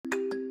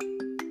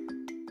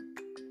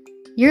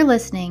You're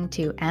listening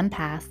to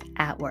Empath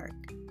at Work.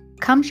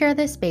 Come share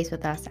this space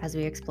with us as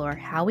we explore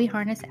how we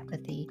harness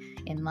empathy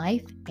in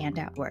life and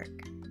at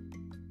work.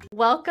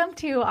 Welcome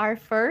to our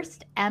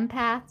first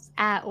Empaths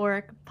at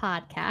Work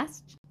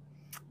podcast.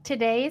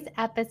 Today's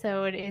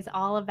episode is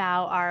all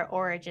about our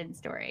origin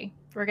story.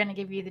 We're going to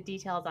give you the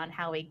details on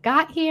how we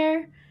got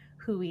here,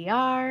 who we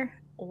are,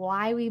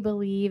 why we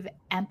believe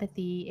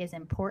empathy is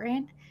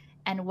important,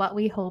 and what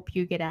we hope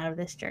you get out of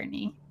this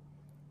journey.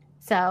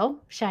 So,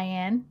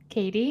 Cheyenne,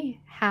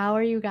 Katie, how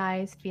are you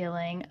guys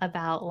feeling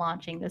about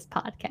launching this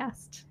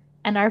podcast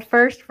and our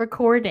first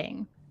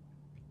recording?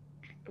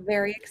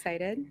 Very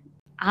excited.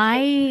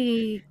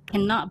 I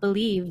cannot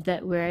believe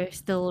that we're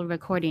still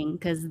recording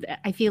because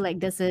I feel like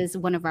this is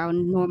one of our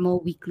normal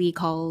weekly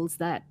calls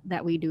that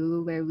we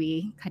do where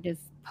we kind of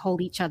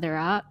hold each other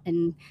up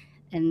and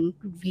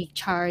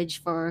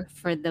recharge for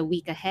the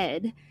week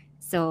ahead.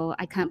 So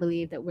I can't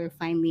believe that we're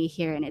finally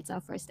here and it's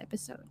our first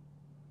episode.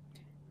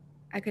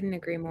 I couldn't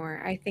agree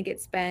more. I think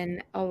it's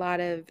been a lot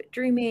of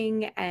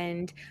dreaming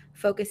and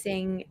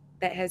focusing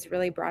that has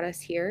really brought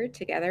us here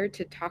together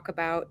to talk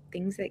about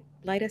things that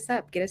light us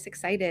up, get us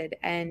excited,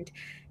 and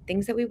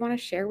things that we want to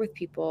share with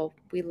people.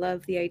 We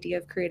love the idea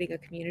of creating a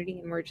community,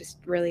 and we're just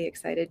really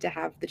excited to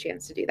have the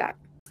chance to do that.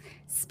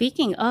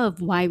 Speaking of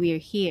why we're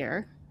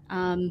here,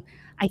 I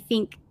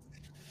think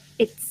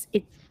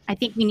I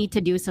think we need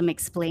to do some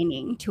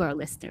explaining to our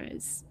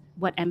listeners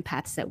what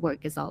Empaths at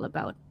Work is all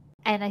about.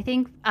 And I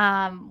think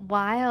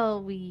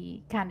while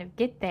we kind of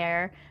get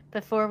there,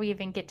 before we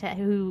even get to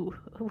who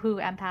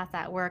Empaths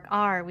at Work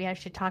are, we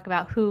should talk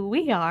about who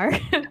we are.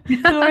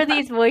 Who are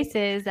these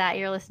voices that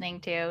you're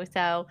listening to?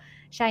 So,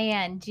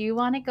 Cheyenne, do you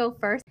want to go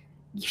first?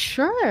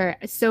 Sure.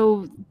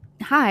 So,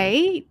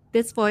 hi,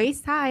 this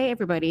voice. Hi,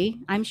 everybody.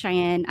 I'm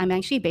Cheyenne. I'm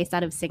actually based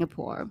out of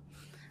Singapore.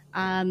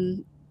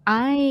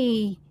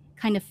 I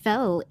kind of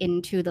fell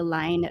into the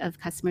line of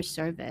customer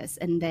service,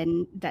 and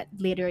then that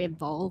later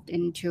evolved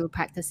into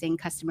practicing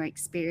customer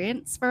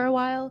experience for a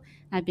while.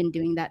 I've been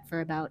doing that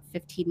for about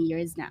 15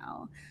 years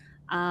now.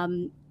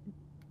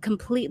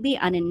 Completely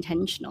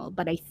unintentional,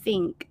 but I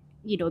think,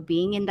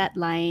 being in that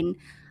line,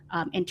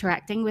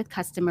 interacting with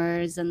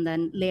customers, and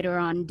then later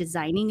on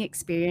designing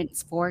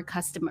experience for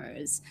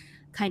customers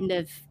kind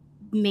of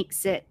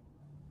makes it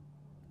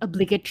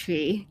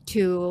obligatory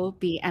to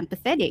be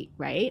empathetic,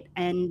 right?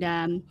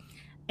 And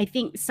I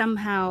think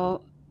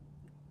somehow,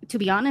 to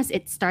be honest,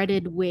 it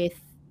started with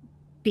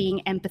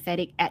being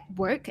empathetic at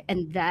work,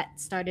 and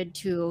that started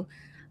to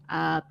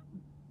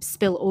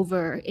spill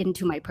over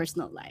into my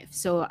personal life.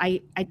 So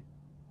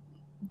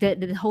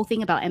the whole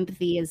thing about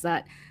empathy is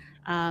that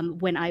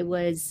when I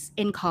was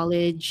in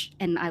college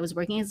and I was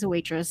working as a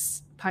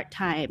waitress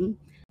part-time,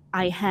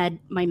 I had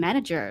my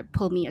manager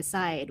pull me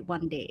aside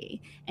one day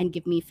and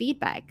give me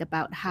feedback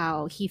about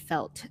how he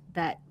felt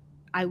that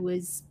I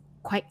was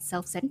quite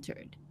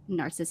self-centered,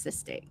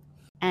 narcissistic.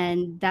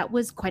 And that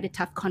was quite a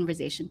tough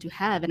conversation to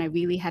have. And I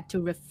really had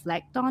to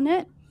reflect on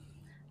it,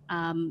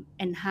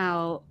 and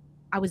how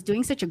I was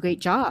doing such a great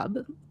job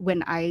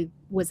when I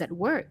was at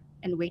work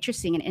and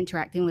waitressing and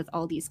interacting with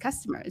all these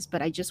customers,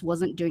 but I just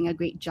wasn't doing a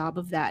great job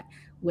of that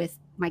with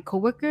my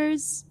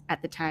coworkers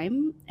at the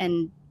time,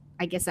 and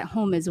I guess at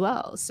home as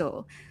well.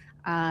 So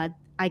I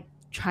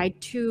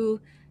tried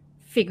to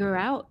figure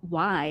out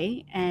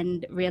why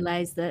and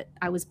realized that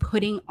I was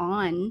putting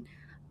on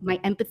my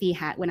empathy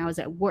hat when I was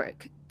at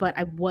work, but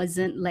I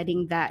wasn't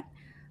letting that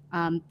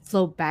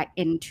flow back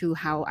into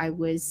how I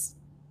was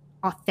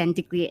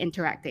authentically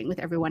interacting with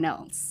everyone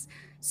else.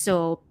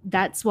 So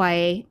that's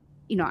why,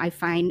 I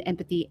find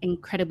empathy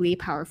incredibly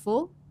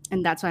powerful.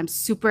 And that's why I'm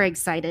super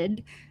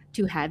excited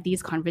to have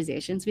these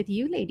conversations with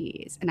you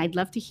ladies. And I'd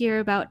love to hear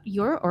about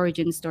your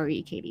origin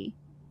story, Katie.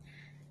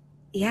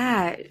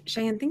 Yeah,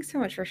 Cheyenne, thanks so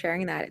much for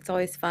sharing that. It's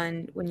always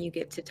fun when you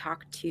get to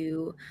talk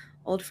to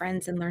old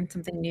friends and learn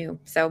something new.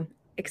 So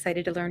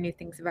excited to learn new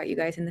things about you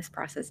guys in this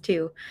process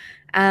too.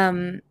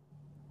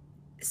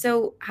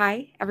 So,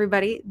 hi,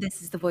 everybody.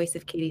 This is the voice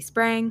of Katie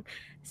Sprang.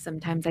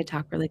 Sometimes I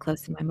talk really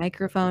close to my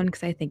microphone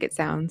because I think it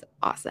sounds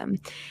awesome.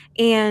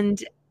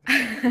 And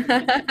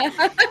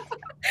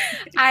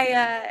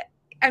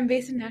I'm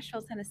based in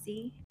Nashville,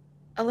 Tennessee.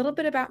 A little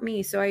bit about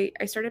me. So, I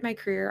started my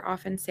career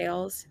off in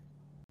sales.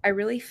 I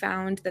really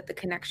found that the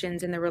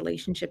connections and the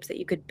relationships that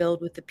you could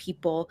build with the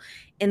people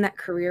in that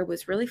career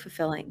was really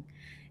fulfilling.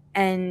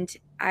 And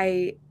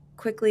I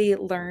quickly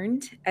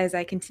learned as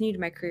I continued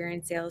my career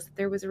in sales that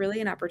there was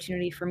really an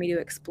opportunity for me to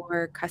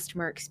explore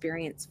customer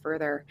experience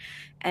further.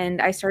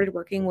 And I started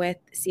working with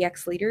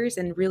CX leaders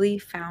and really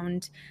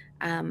found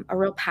a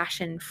real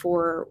passion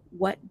for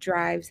what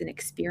drives an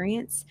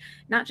experience,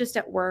 not just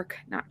at work,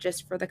 not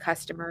just for the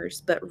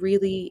customers, but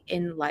really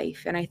in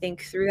life. And I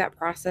think through that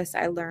process,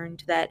 I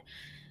learned that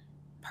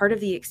part of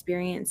the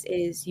experience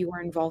is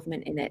your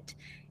involvement in it.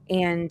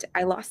 And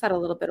I lost that a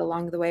little bit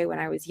along the way when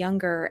I was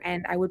younger,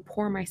 and I would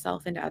pour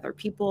myself into other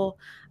people.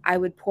 I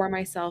would pour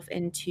myself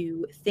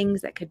into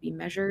things that could be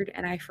measured,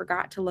 and I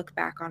forgot to look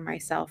back on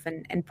myself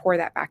and pour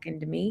that back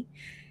into me.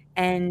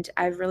 And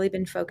I've really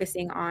been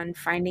focusing on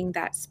finding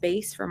that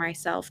space for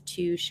myself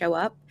to show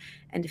up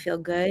and to feel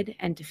good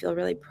and to feel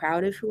really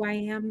proud of who I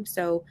am.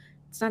 So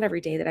it's not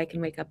every day that I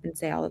can wake up and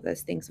say all of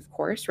those things, of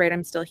course, right?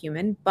 I'm still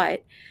human,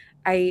 but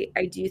I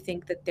do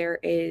think that there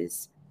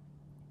is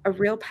a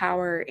real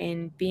power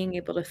in being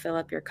able to fill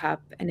up your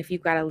cup. And if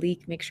you've got a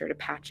leak, make sure to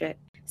patch it.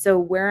 So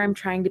where I'm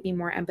trying to be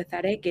more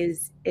empathetic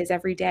is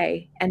every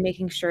day, and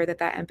making sure that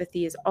that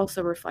empathy is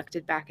also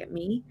reflected back at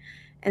me.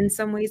 And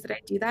some ways that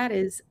I do that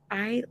is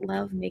I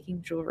love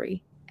making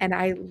jewelry and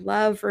I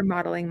love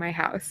remodeling my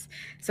house.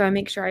 So I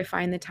make sure I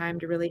find the time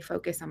to really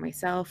focus on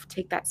myself,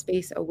 take that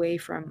space away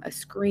from a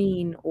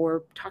screen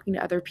or talking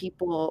to other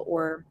people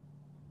or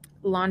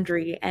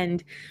laundry,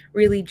 and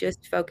really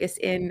just focus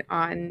in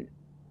on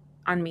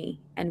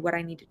me and what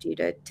I need to do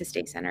to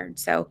stay centered.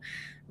 So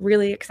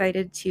really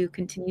excited to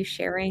continue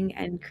sharing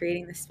and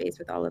creating this space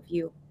with all of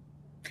you.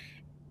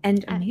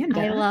 And I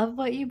Amanda, love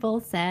what you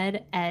both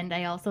said, and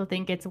I also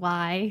think it's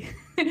why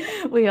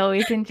we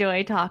always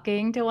enjoy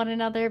talking to one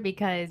another,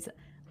 because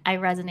I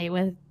resonate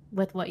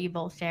with what you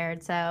both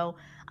shared. So,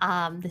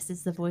 this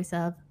is the voice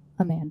of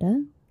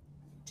Amanda,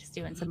 just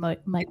doing some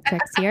mic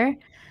tricks here.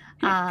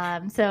 So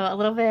a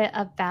little bit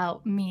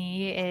about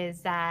me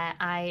is that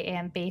I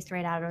am based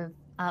right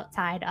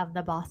outside of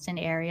the Boston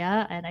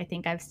area, and I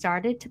think I've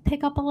started to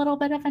pick up a little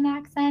bit of an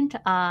accent.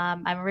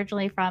 I'm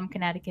originally from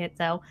Connecticut,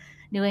 so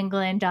New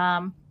England,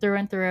 through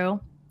and through.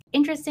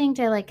 Interesting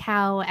to like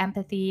how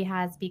empathy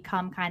has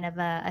become kind of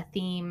a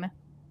theme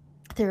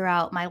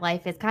throughout my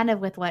life is kind of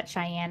with what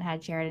Cheyenne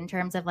had shared in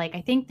terms of like,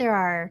 I think there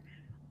are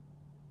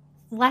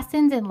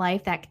lessons in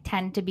life that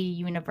tend to be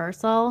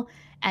universal.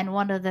 And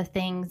one of the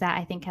things that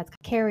I think has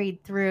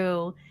carried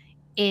through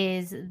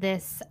is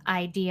this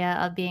idea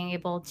of being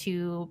able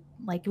to,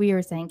 like we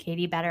were saying,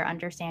 Katie, better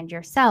understand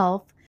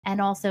yourself and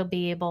also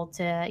be able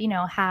to,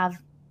 have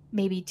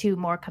maybe too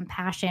more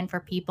compassion for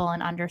people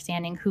and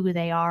understanding who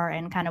they are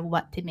and kind of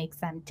what to makes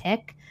them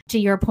tick. To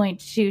your point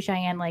too,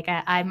 Cheyenne, like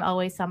I'm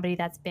always somebody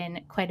that's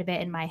been quite a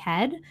bit in my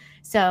head.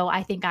 So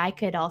I think I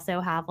could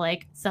also have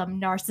like some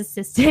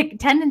narcissistic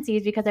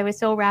tendencies because I was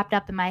so wrapped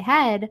up in my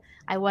head.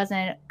 I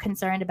wasn't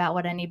concerned about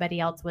what anybody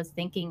else was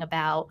thinking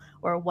about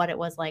or what it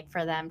was like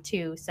for them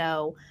too.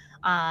 So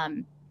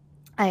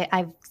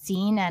I've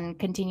seen and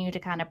continue to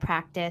kind of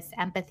practice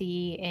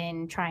empathy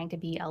in trying to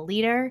be a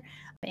leader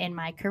in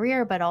my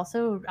career, but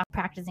also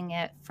practicing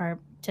it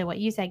to what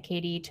you said,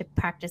 Katie, to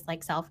practice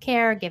like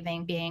self-care,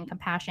 giving, being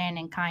compassionate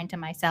and kind to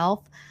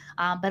myself,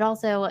 but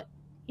also,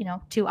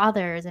 to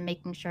others, and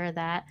making sure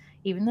that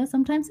even though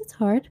sometimes it's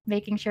hard,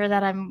 making sure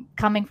that I'm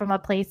coming from a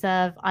place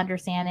of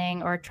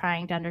understanding or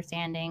trying to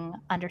understand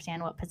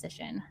what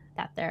position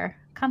that they're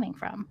coming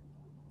from.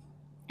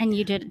 And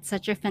you did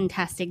such a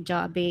fantastic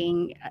job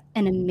being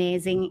an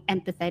amazing,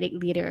 empathetic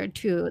leader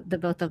to the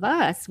both of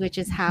us, which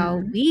is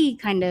how we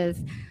kind of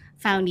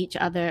found each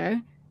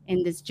other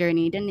in this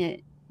journey, didn't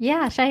it?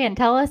 Yeah, Cheyenne,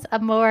 tell us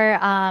more.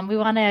 We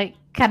want to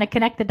kind of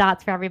connect the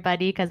dots for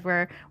everybody because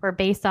we're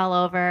based all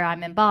over.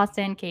 I'm in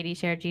Boston, Katie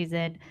shared she's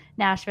in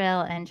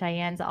Nashville, and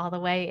Cheyenne's all the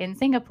way in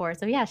Singapore.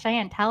 So yeah,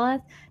 Cheyenne,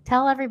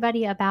 tell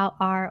everybody about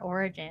our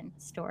origin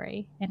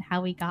story and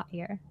how we got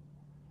here.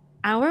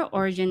 Our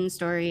origin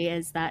story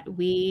is that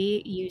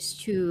we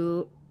used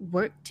to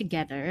work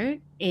together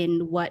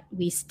in what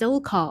we still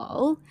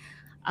call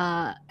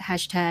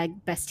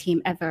hashtag best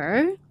team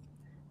ever.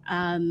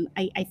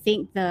 I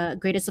think the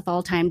greatest of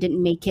all time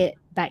didn't make it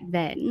back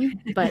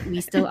then, but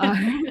we still are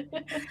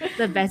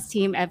the best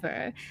team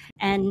ever.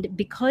 And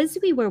because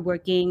we were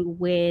working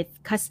with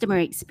customer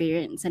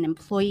experience and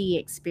employee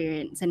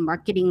experience and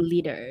marketing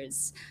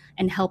leaders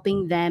and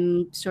helping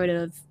them sort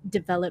of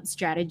develop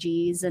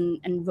strategies and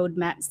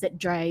roadmaps that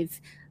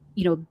drive,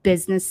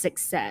 business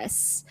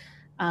success,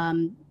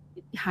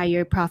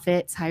 higher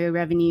profits, higher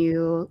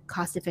revenue,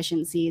 cost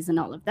efficiencies, and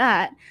all of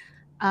that,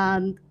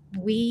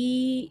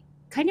 we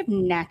kind of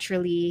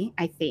naturally,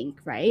 I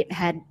think, right,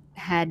 had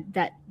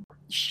that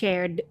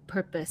shared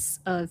purpose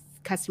of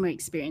customer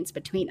experience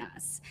between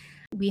us.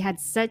 We had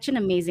such an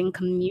amazing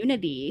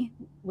community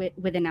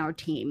within our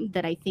team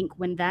that I think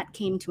when that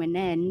came to an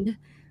end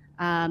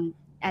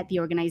at the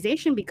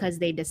organization because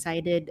they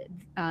decided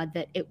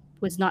that it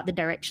was not the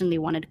direction they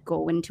wanted to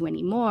go into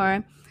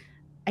anymore,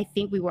 I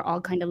think we were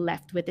all kind of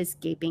left with this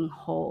gaping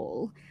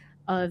hole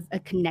of a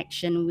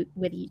connection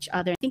with each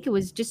other. I think it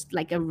was just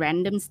like a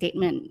random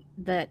statement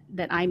that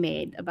I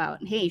made about,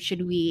 hey,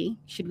 should we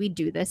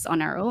do this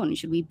on our own?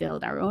 Should we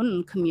build our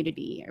own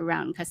community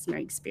around customer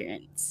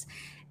experience?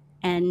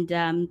 And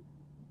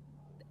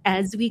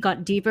as we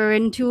got deeper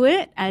into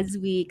it, as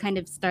we kind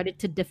of started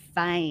to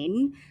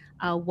define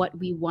what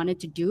we wanted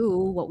to do,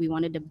 what we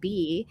wanted to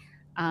be,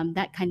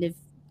 that kind of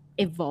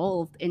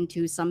evolved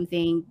into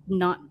something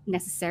not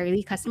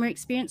necessarily customer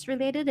experience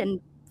related.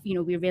 And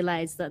we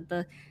realized that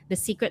the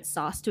secret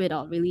sauce to it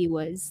all really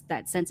was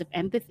that sense of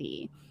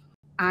empathy.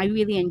 I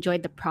really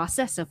enjoyed the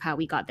process of how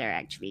we got there,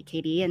 actually,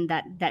 Katie, and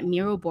that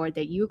Miro board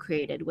that you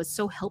created was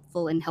so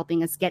helpful in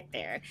helping us get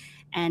there.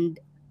 And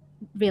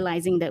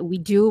realizing that we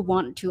do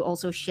want to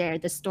also share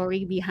the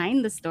story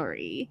behind the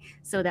story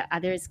so that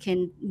others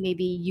can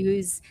maybe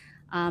use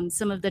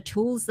some of the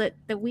tools that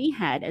we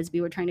had as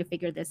we were trying to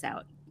figure this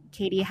out.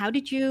 Katie, how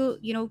did you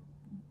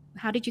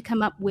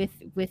come up with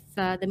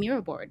the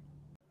Miro board?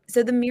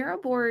 So the Miro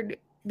board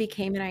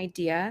became an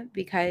idea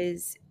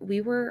because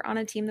we were on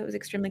a team that was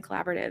extremely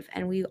collaborative,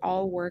 and we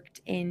all worked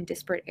in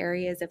disparate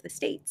areas of the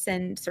States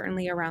and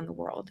certainly around the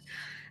world.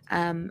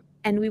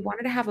 And we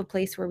wanted to have a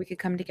place where we could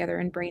come together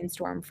and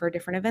brainstorm for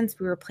different events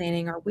we were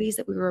planning, or ways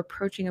that we were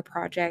approaching a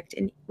project,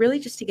 and really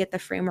just to get the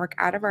framework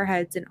out of our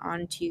heads and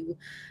onto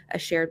a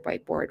shared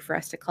whiteboard for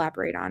us to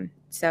collaborate on.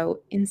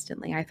 So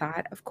instantly I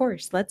thought, of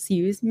course, let's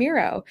use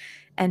Miro.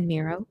 And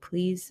Miro,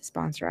 please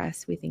sponsor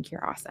us. We think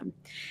you're awesome.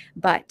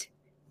 But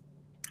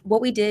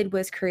what we did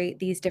was create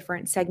these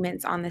different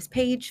segments on this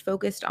page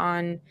focused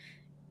on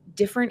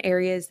different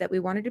areas that we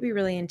wanted to be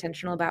really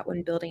intentional about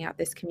when building out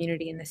this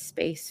community in this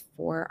space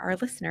for our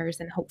listeners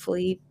and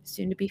hopefully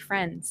soon to be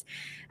friends.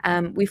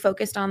 We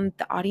focused on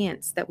the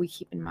audience that we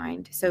keep in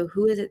mind. So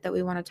who is it that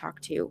we want to talk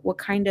to? What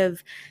kind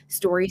of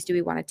stories do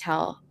we want to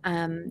tell?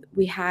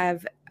 We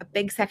have a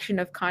big section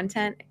of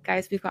content.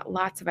 Guys, we've got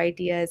lots of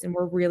ideas and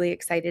we're really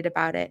excited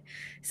about it.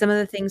 Some of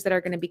the things that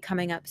are going to be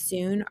coming up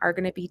soon are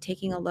going to be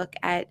taking a look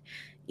at,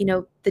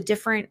 the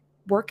different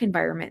work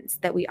environments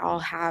that we all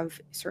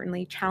have,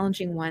 certainly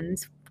challenging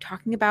ones,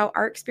 talking about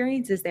our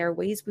experiences there,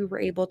 ways we were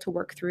able to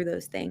work through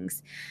those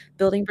things,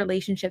 building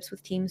relationships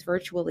with teams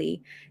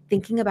virtually,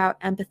 thinking about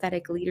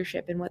empathetic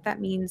leadership and what that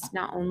means,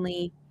 not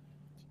only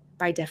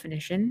by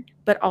definition,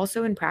 but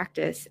also in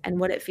practice, and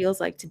what it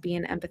feels like to be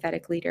an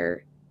empathetic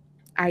leader,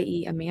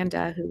 i.e.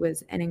 Amanda, who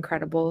was an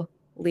incredible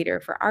leader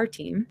for our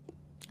team.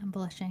 I'm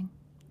blushing.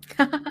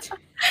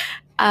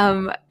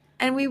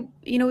 And we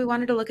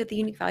wanted to look at the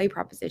unique value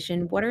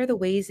proposition. What are the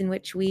ways in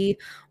which we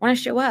want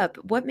to show up?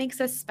 What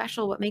makes us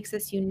special? What makes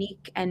us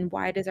unique? And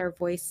why does our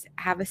voice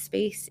have a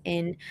space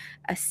in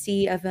a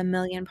sea of a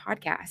million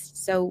podcasts?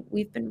 So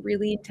we've been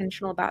really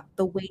intentional about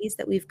the ways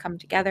that we've come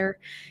together,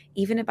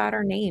 even about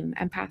our name,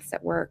 Empaths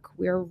at Work.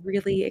 We're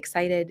really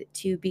excited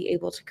to be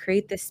able to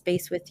create this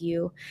space with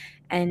you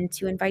and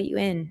to invite you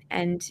in.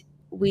 And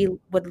we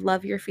would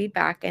love your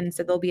feedback. And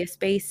so there'll be a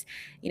space,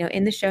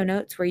 in the show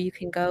notes where you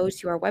can go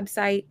to our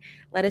website,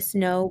 let us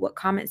know what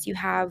comments you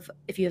have,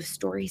 if you have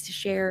stories to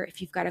share, if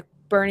you've got a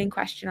burning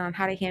question on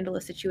how to handle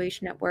a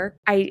situation at work.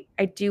 I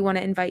do want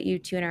to invite you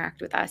to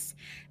interact with us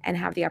and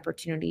have the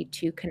opportunity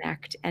to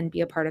connect and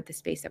be a part of the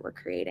space that we're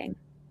creating.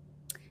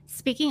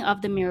 Speaking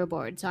of the Miro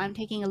board, so I'm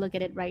taking a look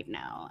at it right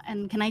now.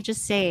 And can I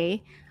just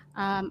say,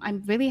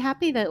 I'm really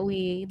happy that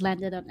we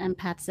landed on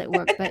Empaths at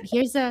Work, but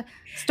here's a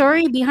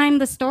story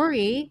behind the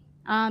story.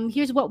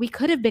 Here's what we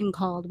could have been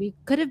called. We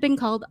could have been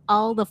called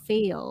All the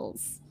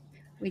Fails.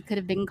 We could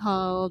have been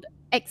called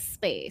X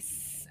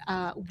Space,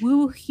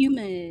 Woo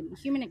Human,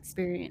 Human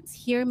Experience,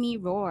 Hear Me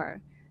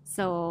Roar.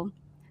 So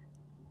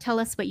tell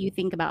us what you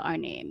think about our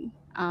name.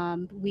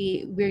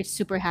 We're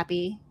super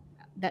happy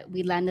that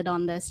we landed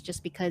on this,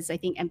 just because I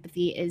think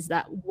empathy is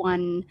that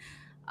one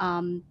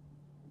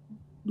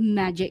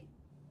magic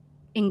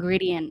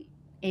ingredient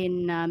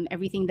in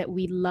everything that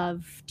we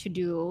love to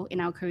do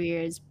in our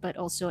careers, but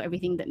also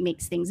everything that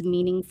makes things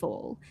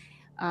meaningful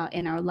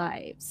in our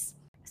lives.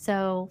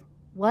 So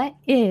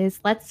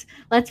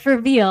let's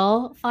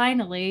reveal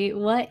finally,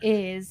 what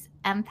is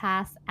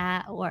Empaths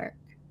at Work?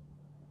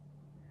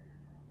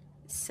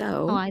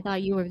 So I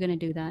thought you were going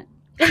to do that.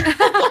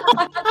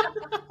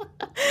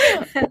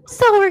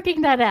 Still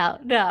working that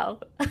out. No.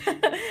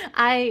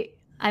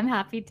 I'm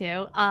happy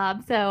to.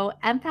 So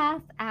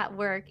Empaths at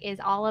Work is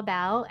all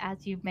about,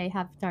 as you may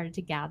have started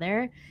to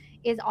gather,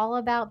 is all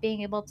about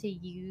being able to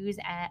use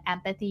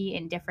empathy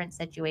in different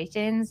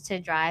situations to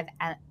drive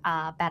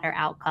better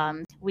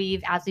outcomes.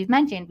 As we've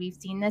mentioned, we've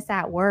seen this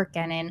at work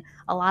and in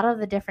a lot of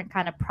the different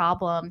kind of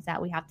problems that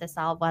we have to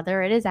solve,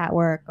 whether it is at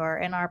work or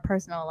in our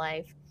personal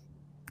life.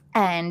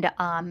 And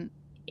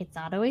it's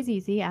not always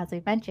easy, as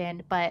we've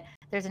mentioned, but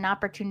there's an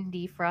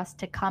opportunity for us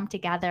to come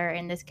together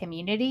in this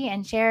community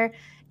and share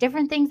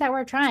different things that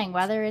we're trying,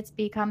 whether it's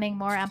becoming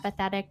more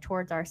empathetic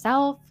towards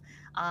ourselves,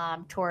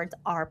 towards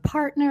our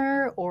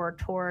partner, or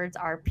towards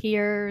our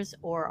peers,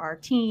 or our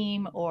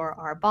team, or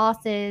our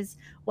bosses,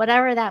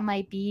 whatever that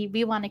might be.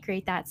 We want to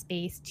create that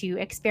space to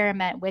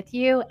experiment with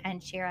you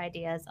and share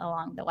ideas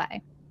along the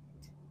way.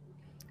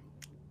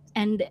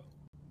 And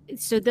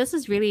so this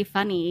is really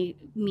funny,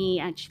 me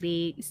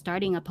actually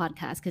starting a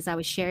podcast, because I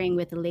was sharing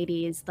with the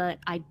ladies that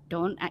I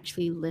don't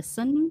actually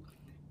listen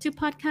to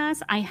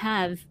podcasts. I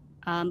have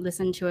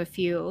listened to a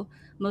few.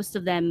 Most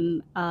of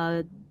them,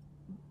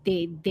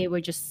 they were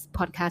just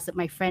podcasts that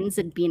my friends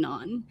had been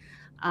on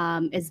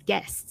as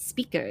guest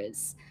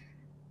speakers.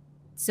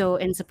 So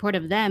in support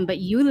of them, but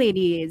you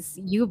ladies,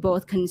 you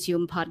both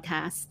consume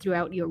podcasts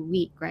throughout your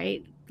week,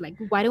 right? Like,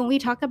 why don't we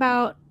talk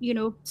about,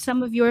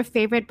 some of your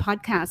favorite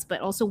podcasts, but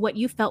also what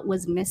you felt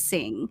was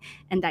missing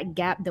and that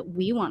gap that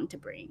we want to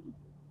bring?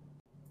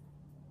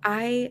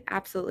 I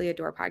absolutely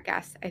adore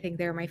podcasts. I think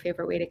they're my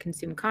favorite way to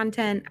consume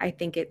content. I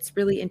think it's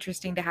really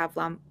interesting to have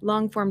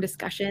long form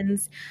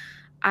discussions.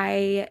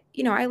 I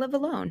live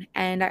alone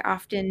and I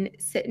often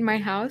sit in my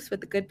house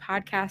with a good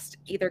podcast,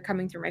 either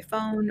coming through my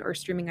phone or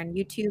streaming on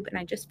YouTube. And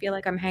I just feel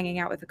like I'm hanging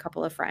out with a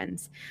couple of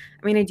friends.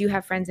 I mean, I do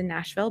have friends in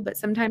Nashville, but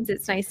sometimes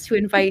it's nice to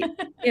invite,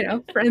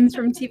 friends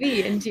from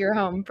TV into your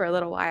home for a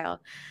little while.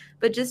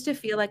 But just to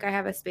feel like I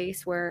have a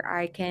space where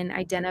I can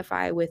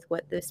identify with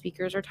what the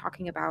speakers are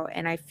talking about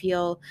and I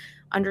feel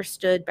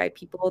understood by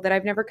people that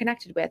I've never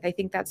connected with. I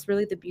think that's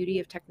really the beauty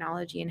of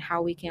technology and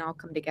how we can all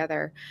come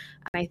together.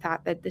 And I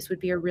thought that this would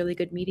be a really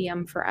good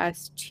medium for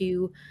us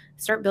to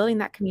start building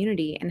that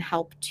community and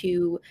help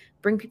to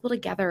bring people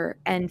together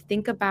and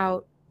think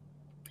about,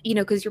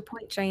 because your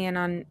point,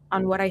 Cheyenne,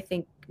 on what I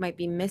think might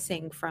be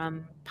missing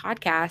from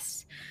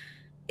podcasts,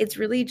 it's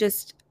really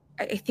just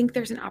I think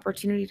there's an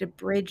opportunity to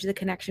bridge the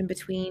connection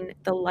between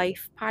the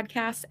life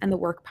podcast and the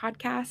work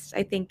podcast.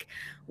 I think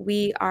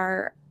we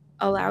are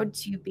allowed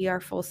to be our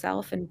full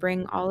self and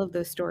bring all of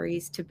those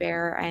stories to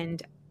bear.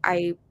 And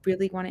I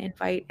really want to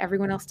invite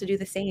everyone else to do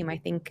the same. I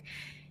think,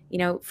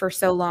 for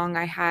so long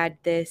I had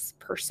this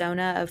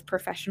persona of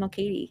professional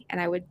Katie,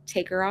 and I would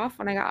take her off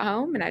when I got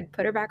home and I'd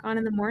put her back on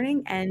in the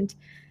morning. And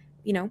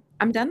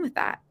I'm done with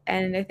that.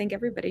 And I think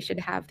everybody should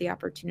have the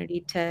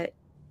opportunity to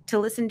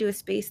listen to a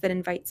space that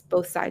invites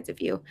both sides of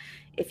you.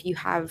 If you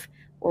have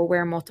or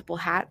wear multiple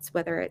hats,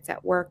 whether it's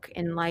at work,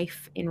 in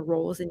life, in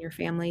roles in your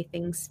family,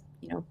 things,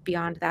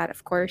 beyond that,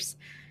 of course,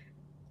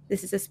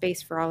 this is a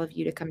space for all of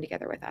you to come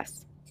together with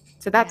us.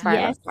 So that's why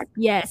I love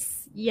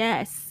podcasts.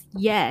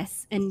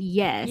 Yes, and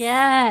yes.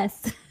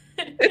 Yes.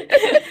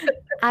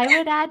 I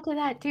would add to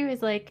that too,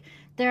 is like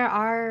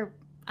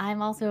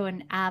I'm also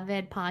an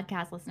avid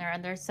podcast listener,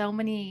 and there's so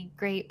many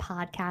great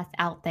podcasts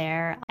out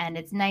there, and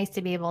it's nice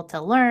to be able to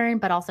learn,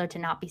 but also to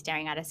not be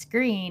staring at a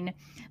screen.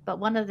 But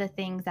one of the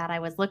things that I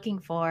was looking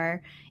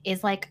for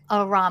is like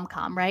a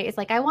rom-com, right? It's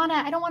like I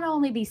don't want to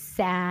only be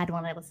sad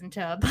when I listen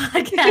to a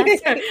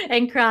podcast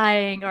and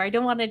crying, or I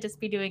don't want to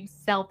just be doing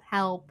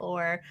self-help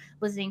or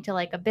listening to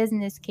like a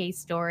business case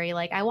story.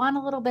 Like I want a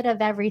little bit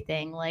of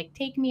everything. Like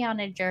take me on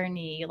a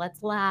journey.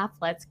 Let's laugh,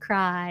 let's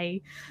cry,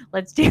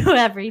 let's do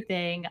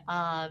everything.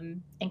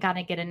 And kind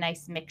of get a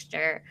nice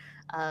mixture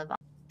of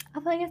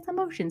I guess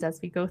emotions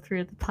as we go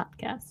through the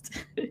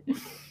podcast.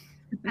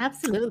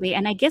 Absolutely.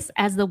 And I guess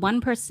as the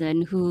one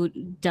person who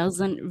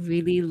doesn't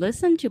really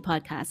listen to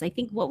podcasts, I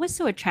think what was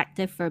so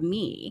attractive for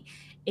me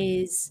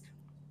is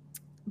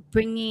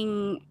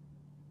bringing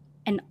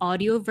an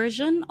audio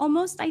version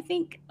almost, I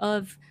think,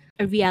 of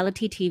a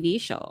reality TV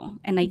show.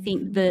 And I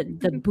think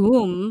the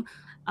boom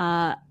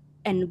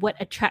and what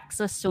attracts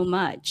us so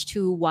much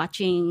to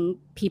watching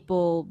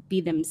people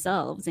be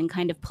themselves and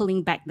kind of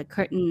pulling back the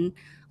curtain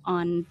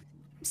on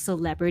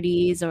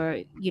celebrities,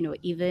 or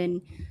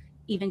even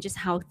just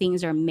how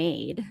things are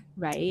made,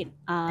 right?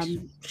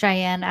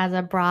 Cheyenne, as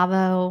a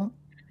Bravo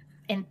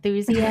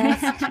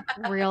enthusiast,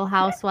 Real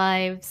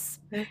Housewives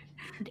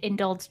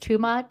indulge too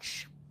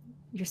much,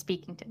 you're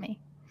speaking to me.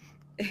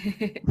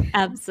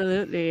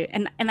 Absolutely.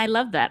 And I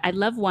love that. I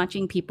love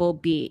watching people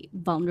be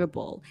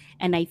vulnerable.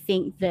 And I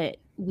think that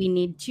we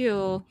need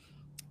to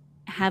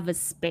have a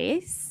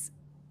space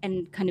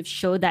and kind of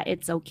show that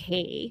it's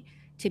okay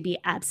to be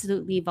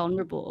absolutely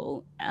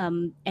vulnerable.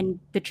 And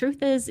the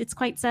truth is, it's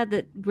quite sad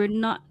that we're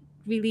not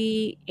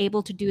really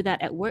able to do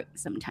that at work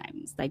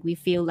sometimes. Like we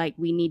feel like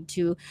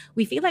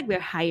we're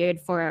hired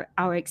for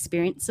our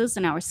experiences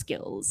and our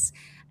skills.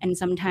 And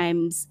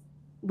sometimes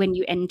when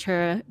you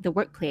enter the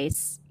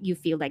workplace, you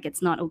feel like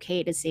it's not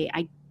okay to say,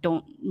 I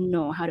don't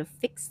know how to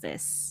fix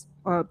this,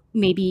 or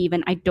maybe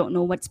even I don't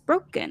know what's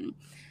broken.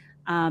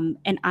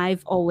 And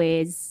I've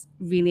always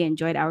really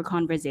enjoyed our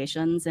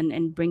conversations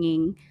and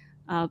bringing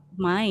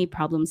my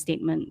problem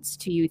statements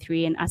to you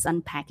three and us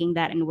unpacking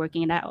that and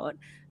working it out.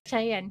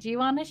 Cheyenne, do you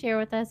want to share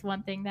with us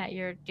one thing that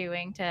you're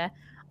doing to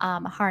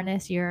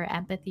harness your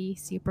empathy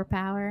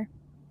superpower?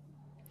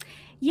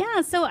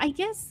 Yeah, so I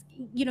guess,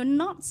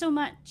 not so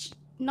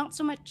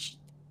much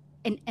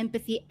an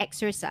empathy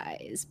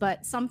exercise,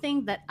 but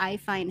something that I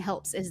find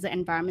helps is the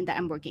environment that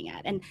I'm working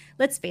at. And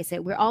let's face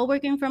it, we're all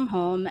working from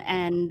home,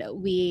 and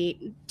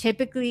we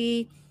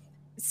typically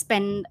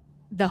spend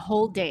the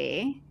whole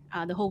day,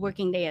 the whole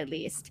working day at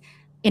least,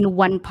 in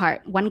one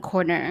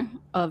corner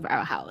of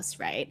our house,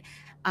 right?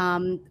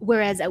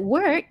 Whereas at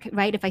work,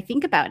 right, if I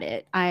think about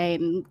it,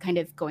 I'm kind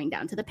of going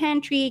down to the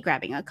pantry,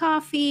 grabbing a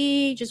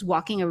coffee, just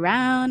walking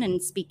around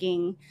and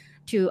speaking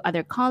to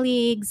other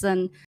colleagues.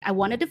 And I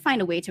wanted to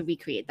find a way to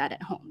recreate that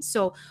at home.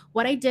 So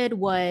what I did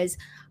was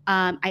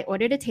I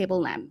ordered a table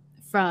lamp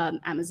from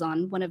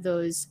Amazon, one of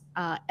those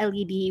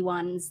LED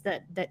ones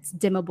that's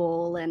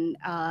dimmable, and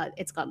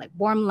it's got like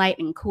warm light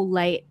and cool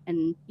light,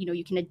 and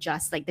you can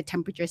adjust like the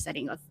temperature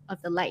setting of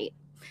the light.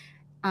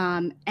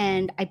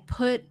 And I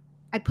put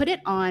it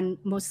on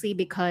mostly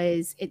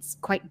because it's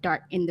quite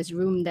dark in this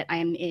room that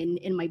I'm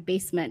in my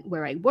basement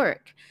where I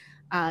work.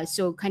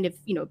 So kind of,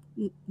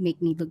 make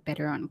me look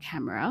better on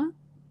camera,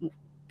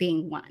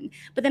 being one.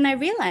 But then I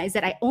realized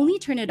that I only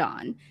turn it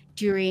on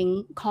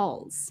during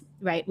calls,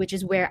 right? Which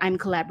is where I'm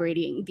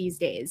collaborating these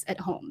days at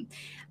home.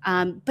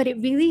 But it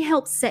really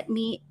helps set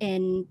me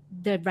in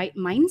the right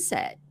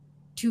mindset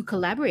to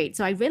collaborate.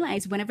 So I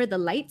realized whenever the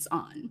light's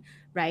on,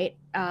 right,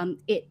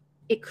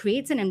 it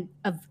creates an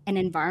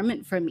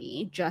environment for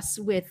me just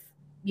with,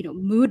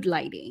 mood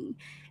lighting.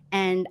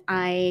 And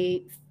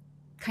I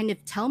kind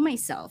of tell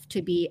myself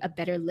to be a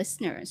better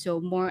listener.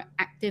 So more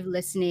active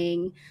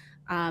listening,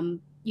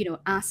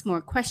 ask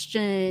more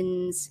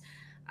questions.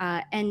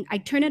 And I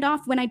turn it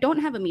off when I don't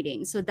have a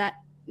meeting so that,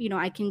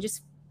 I can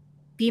just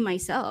be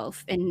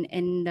myself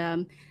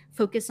and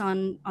focus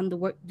on the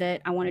work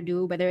that I want to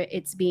do, whether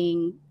it's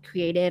being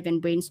creative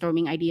and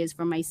brainstorming ideas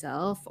for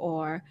myself,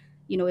 or,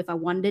 if I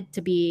wanted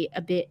to be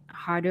a bit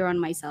harder on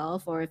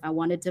myself, or if I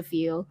wanted to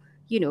feel,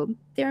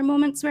 there are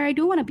moments where I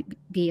do want to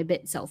be a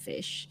bit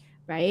selfish,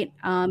 right?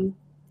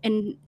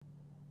 And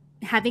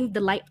having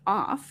the light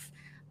off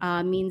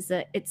means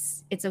that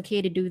it's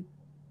okay to do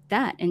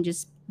that and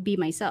just be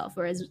myself.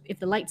 Whereas if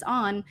the light's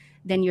on,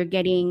 then you're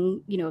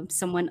getting,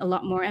 someone a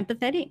lot more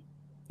empathetic.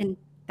 And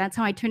that's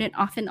how I turn it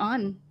off and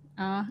on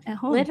at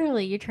home.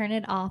 Literally, you turn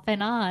it off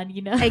and on,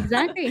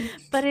 Exactly.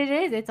 But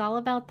it's all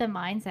about the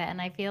mindset.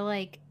 And I feel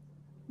like,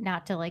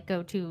 not to like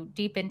go too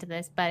deep into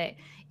this, but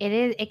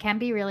it can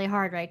be really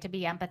hard, right, to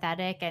be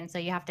empathetic. And so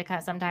you have to kind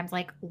of sometimes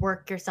like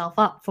work yourself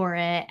up for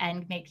it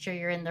and make sure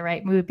you're in the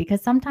right mood,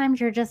 because sometimes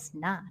you're just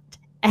not.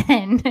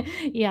 And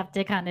you have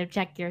to kind of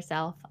check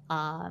yourself.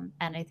 And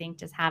I think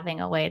just having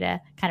a way to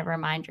kind of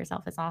remind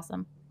yourself is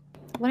awesome.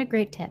 What a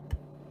great tip.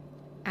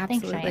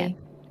 Absolutely. Thanks, Cheyenne.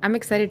 I'm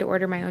excited to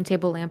order my own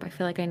table lamp. I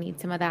feel like I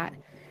need some of that.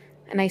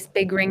 A nice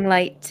big ring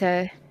light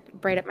to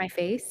bright up my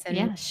face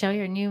and show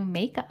your new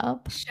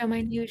makeup. Show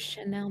my new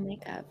Chanel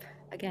makeup.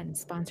 Again,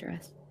 sponsor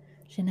us.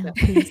 Chanel,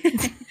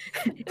 please.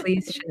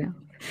 Please, Chanel.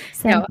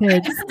 Send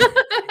pics.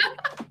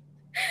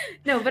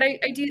 No, but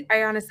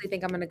I honestly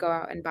think I'm going to go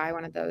out and buy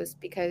one of those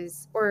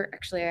or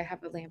actually I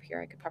have a lamp here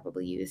I could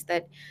probably use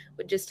that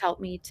would just help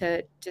me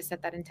to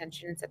set that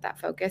intention and set that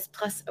focus.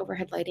 Plus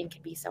overhead lighting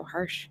can be so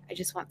harsh. I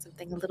just want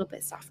something a little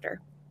bit softer.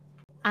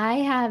 I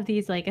have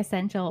these like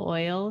essential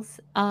oils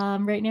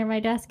right near my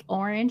desk.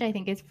 Orange, I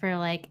think, is for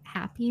like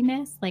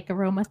happiness, like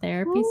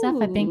aromatherapy stuff.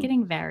 I've been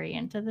getting very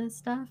into this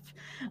stuff.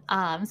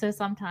 So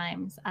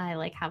sometimes I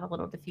like have a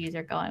little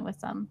diffuser going with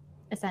some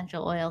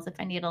essential oils if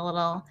I need a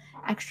little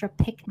extra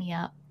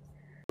pick-me-up.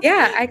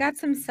 Yeah, I got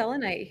some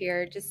selenite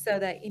here just so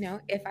that,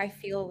 if I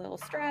feel a little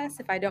stress,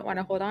 if I don't want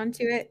to hold on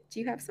to it. Do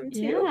you have some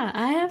too? Yeah,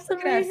 I have some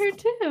right here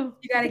too.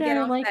 You got to get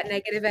off that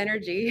negative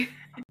energy.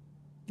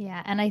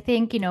 Yeah, and I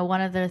think,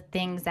 one of the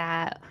things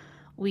that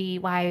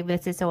why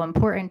this is so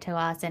important to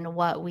us and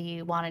what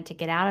we wanted to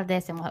get out of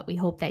this and what we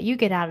hope that you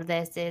get out of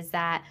this is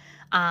that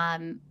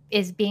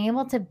is being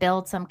able to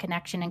build some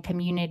connection and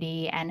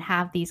community and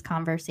have these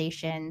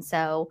conversations.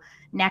 So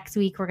next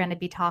week, we're going to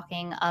be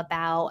talking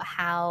about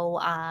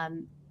how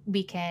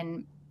we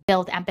can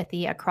build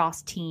empathy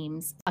across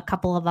teams. A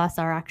couple of us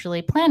are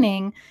actually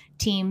planning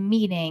team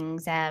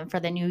meetings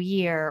for the new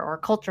year or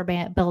culture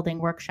building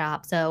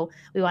workshop. So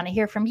we want to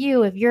hear from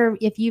you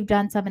if you've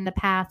done some in the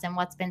past and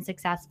what's been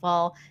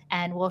successful,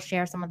 and we'll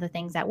share some of the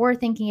things that we're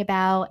thinking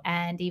about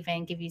and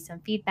even give you some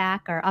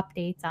feedback or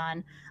updates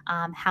on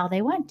how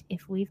they went,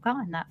 if we've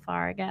gotten that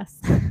far, I guess.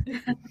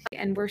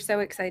 And we're so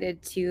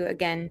excited to,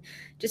 again,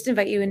 just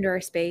invite you into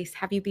our space,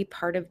 have you be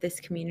part of this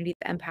community,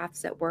 the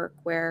Empaths at Work,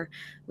 where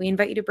we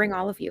invite you to bring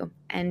all of you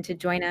and to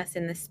join us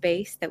in the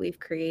space that we've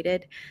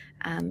created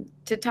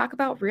to talk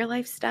about real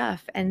life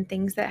stuff and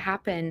things that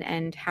happen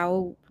and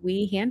how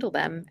we handle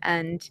them.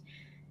 And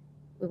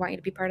we want you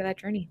to be part of that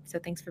journey. So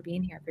thanks for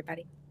being here,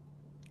 everybody.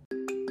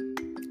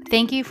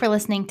 Thank you for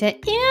listening to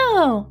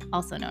EW,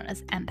 also known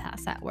as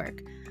Empaths at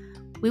Work.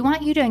 We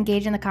want you to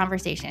engage in the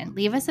conversation.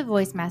 Leave us a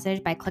voice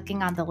message by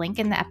clicking on the link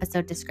in the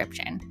episode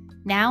description.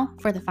 Now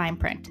for the fine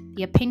print.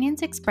 The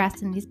opinions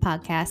expressed in these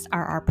podcasts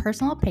are our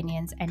personal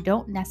opinions and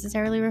don't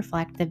necessarily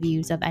reflect the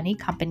views of any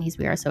companies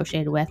we are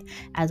associated with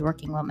as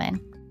working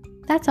women.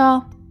 That's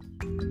all.